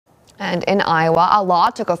And in Iowa, a law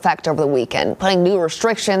took effect over the weekend, putting new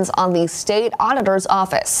restrictions on the state auditor's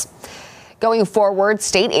office. Going forward,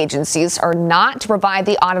 state agencies are not to provide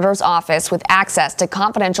the auditor's office with access to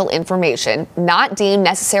confidential information not deemed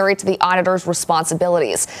necessary to the auditor's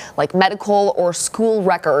responsibilities, like medical or school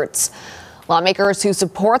records. Lawmakers who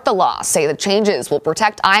support the law say the changes will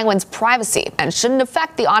protect Iowans' privacy and shouldn't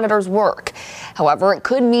affect the auditor's work. However, it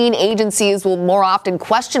could mean agencies will more often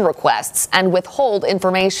question requests and withhold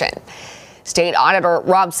information. State Auditor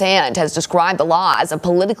Rob Sand has described the law as a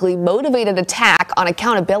politically motivated attack on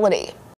accountability.